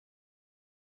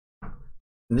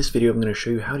In this video, I'm going to show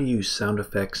you how to use sound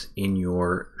effects in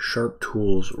your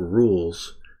SharpTools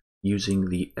Rules using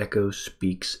the Echo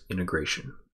Speaks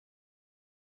integration.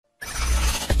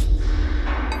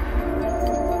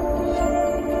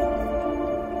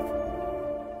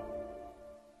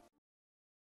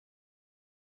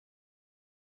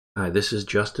 Hi, this is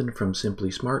Justin from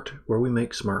Simply Smart, where we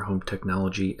make smart home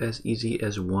technology as easy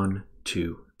as 1,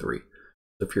 2, 3.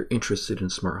 So if you're interested in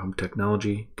smart home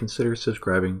technology, consider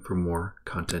subscribing for more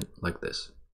content like this.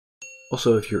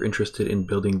 Also, if you're interested in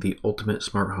building the ultimate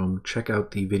smart home, check out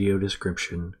the video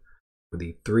description for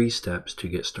the 3 steps to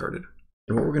get started.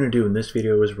 And what we're going to do in this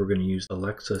video is we're going to use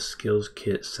Alexa Skills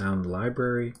Kit Sound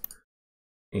Library.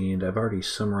 And I've already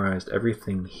summarized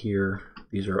everything here.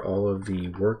 These are all of the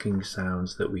working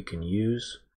sounds that we can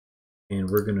use. And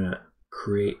we're going to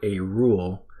create a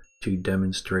rule to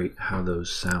demonstrate how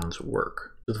those sounds work.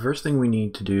 So the first thing we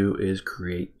need to do is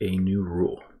create a new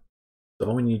rule. So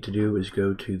all we need to do is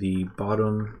go to the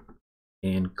bottom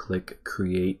and click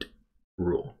Create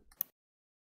Rule.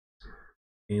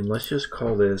 And let's just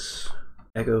call this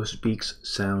Echo Speaks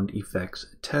Sound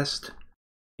Effects Test.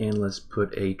 And let's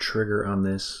put a trigger on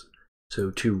this. So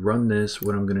to run this,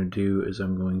 what I'm going to do is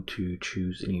I'm going to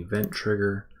choose an event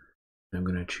trigger. I'm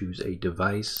going to choose a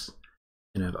device.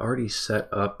 And I've already set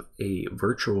up a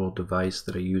virtual device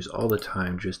that I use all the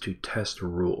time just to test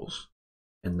rules.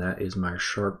 And that is my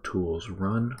SharpTools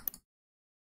run.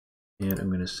 And I'm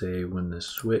going to say when the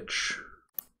switch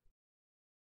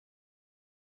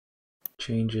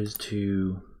changes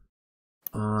to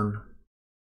on,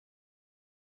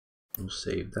 we'll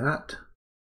save that.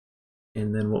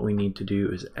 And then what we need to do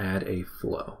is add a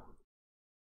flow.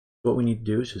 What we need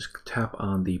to do is just tap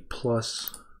on the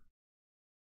plus,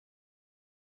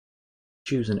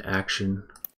 choose an action,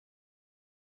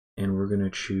 and we're going to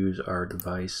choose our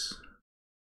device.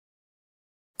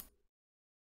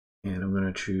 And I'm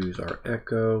going to choose our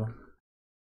Echo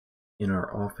in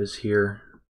our office here.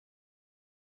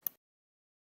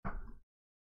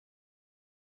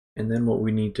 And then what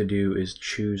we need to do is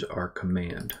choose our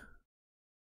command.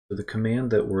 So the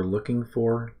command that we're looking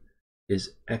for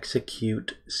is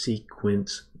execute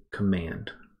sequence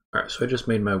command. All right, so I just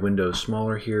made my window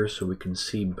smaller here so we can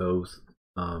see both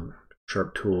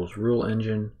SharpTools Rules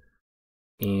Engine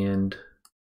and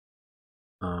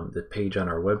the page on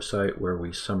our website where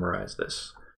we summarize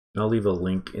this. And I'll leave a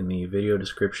link in the video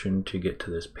description to get to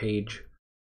this page.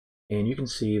 And you can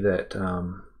see that,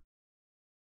 kind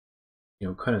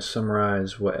of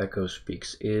summarize what Echo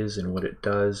Speaks is and what it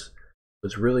does.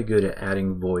 It's really good at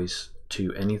adding voice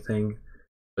to anything,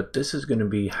 but this is going to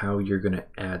be how you're going to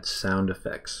add sound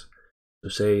effects. So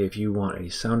say if you want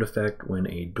a sound effect when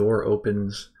a door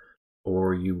opens,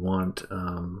 or you want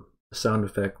a sound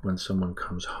effect when someone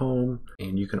comes home,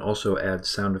 and you can also add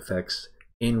sound effects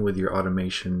in with your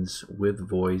automations with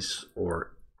voice,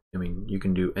 or you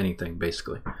can do anything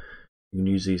basically. You can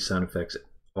use these sound effects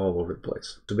all over the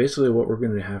place. So basically what we're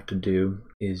going to have to do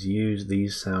is use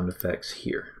these sound effects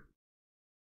here.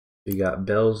 You got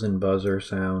bells and buzzer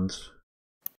sounds,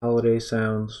 holiday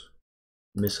sounds,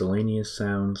 miscellaneous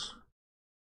sounds,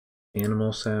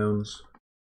 animal sounds,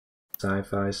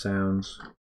 sci-fi sounds,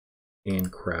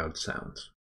 and crowd sounds.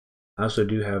 I also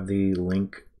do have the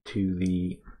link to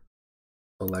the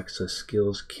Alexa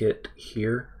Skills Kit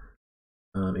here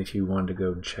if you want to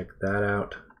go and check that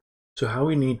out. So how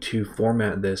we need to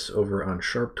format this over on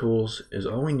SharpTools is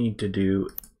all we need to do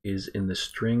is in the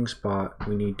string spot,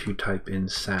 we need to type in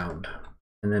sound.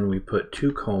 And then we put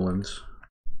 2 colons.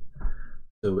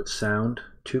 So it's sound,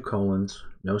 2 colons,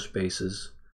 no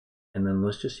spaces. And then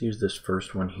let's just use this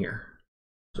first one here.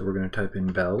 So we're going to type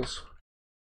in bells.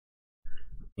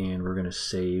 And we're going to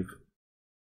save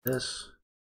this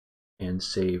and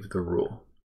save the rule.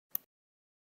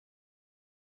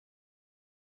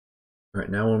 All right,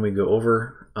 now when we go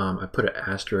over, I put an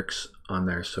asterisk on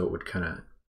there so it would kind of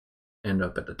end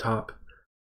up at the top.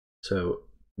 So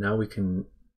now we can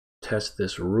test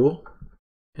this rule,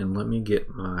 and let me get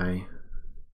my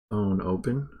phone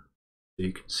open so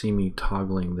you can see me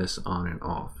toggling this on and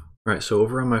off. All right, so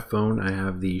over on my phone I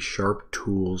have the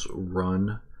SharpTools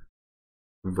Run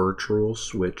virtual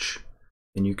switch,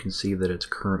 and you can see that it's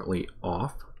currently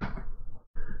off.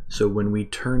 So when we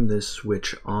turn this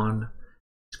switch on,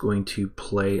 it's going to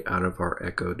play out of our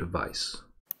Echo device.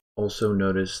 Also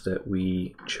notice that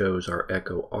we chose our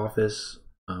Echo Office,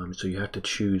 so you have to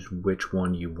choose which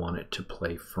one you want it to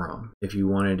play from. If you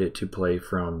wanted it to play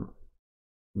from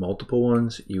multiple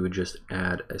ones, you would just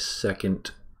add a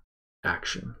second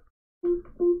action.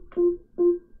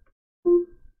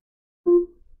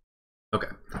 Okay,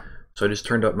 so I just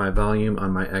turned up my volume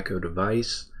on my Echo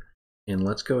device, And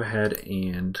let's go ahead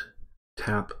and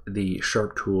tap the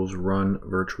SharpTools Run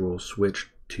Virtual Switch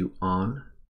to on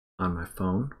my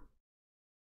phone.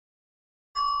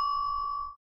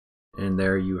 And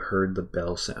there you heard the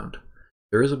bell sound.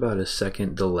 There is about a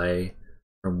second delay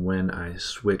from when I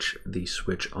switch the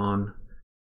switch on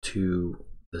to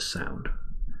the sound.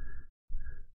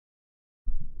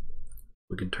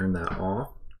 We can turn that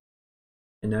off.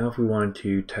 And now if we wanted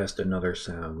to test another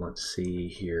sound, let's see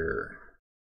here.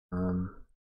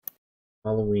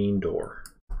 Halloween door.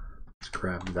 Let's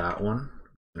grab that one.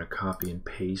 I'm going to copy and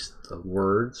paste the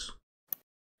words.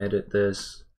 Edit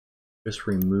this. Just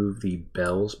remove the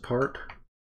bells part.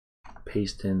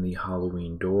 Paste in the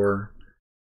Halloween door.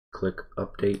 Click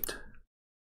update.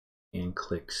 And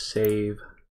click save.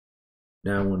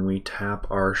 Now when we tap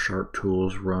our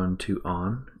SharpTools Run to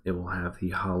on, it will have the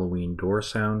Halloween door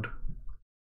sound.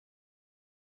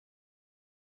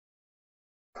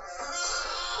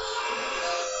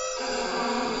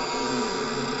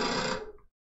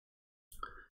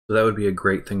 So that would be a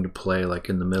great thing to play like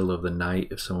in the middle of the night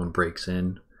if someone breaks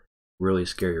in. Really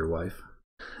scare your wife.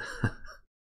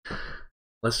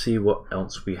 Let's see what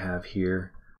else we have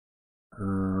here.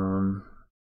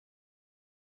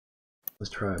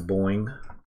 Let's try a boing.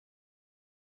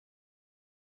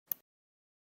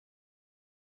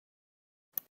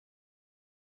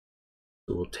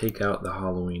 So we'll take out the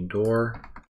Halloween door,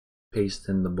 paste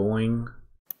in the boing,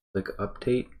 click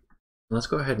update. Let's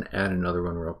go ahead and add another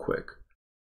one real quick.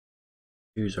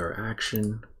 Choose our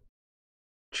action,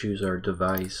 choose our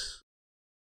device,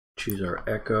 choose our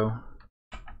echo.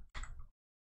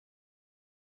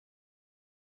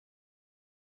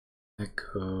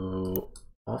 Echo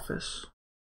office.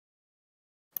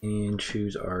 And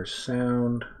choose our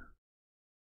sound.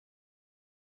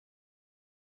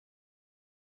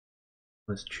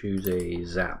 Let's choose a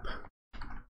zap.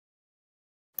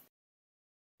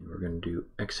 And we're going to do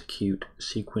execute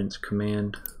sequence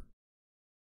command.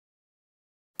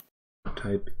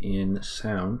 Type in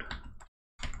sound,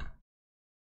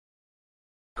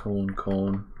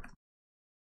 colon,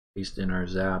 paste in our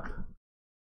zap,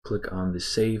 click on the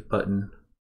save button.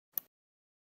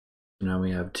 Now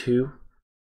we have 2,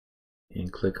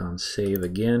 and click on save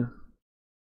again.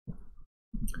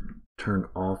 Turn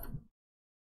off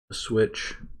the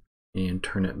switch and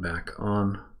turn it back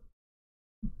on.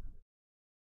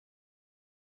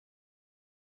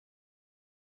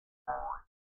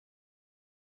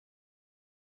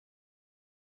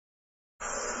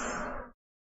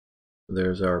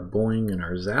 There's our boing and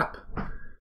our zap.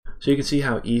 So you can see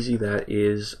how easy that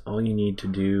is. All you need to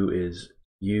do is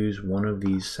use one of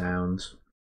these sounds.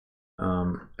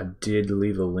 I did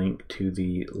leave a link to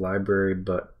the library,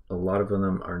 but a lot of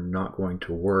them are not going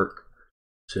to work.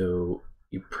 So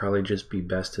you probably just be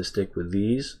best to stick with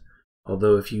these.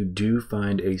 Although if you do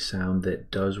find a sound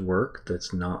that does work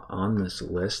that's not on this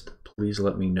list, please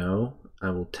let me know. I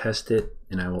will test it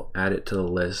and I will add it to the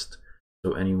list.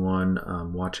 So anyone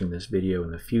watching this video in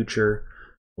the future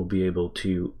will be able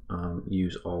to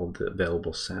use all the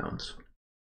available sounds.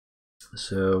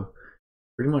 So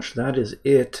pretty much that is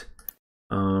it.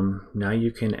 Now you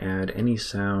can add any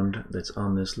sound that's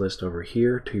on this list over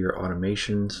here to your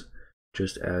automations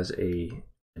just as an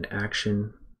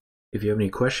action. If you have any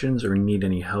questions or need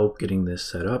any help getting this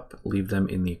set up, leave them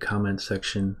in the comment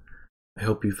section. I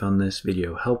hope you found this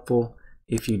video helpful.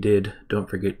 If you did, don't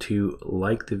forget to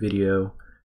like the video,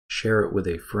 share it with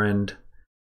a friend,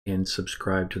 and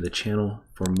subscribe to the channel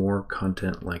for more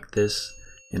content like this.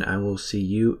 And I will see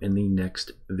you in the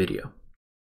next video.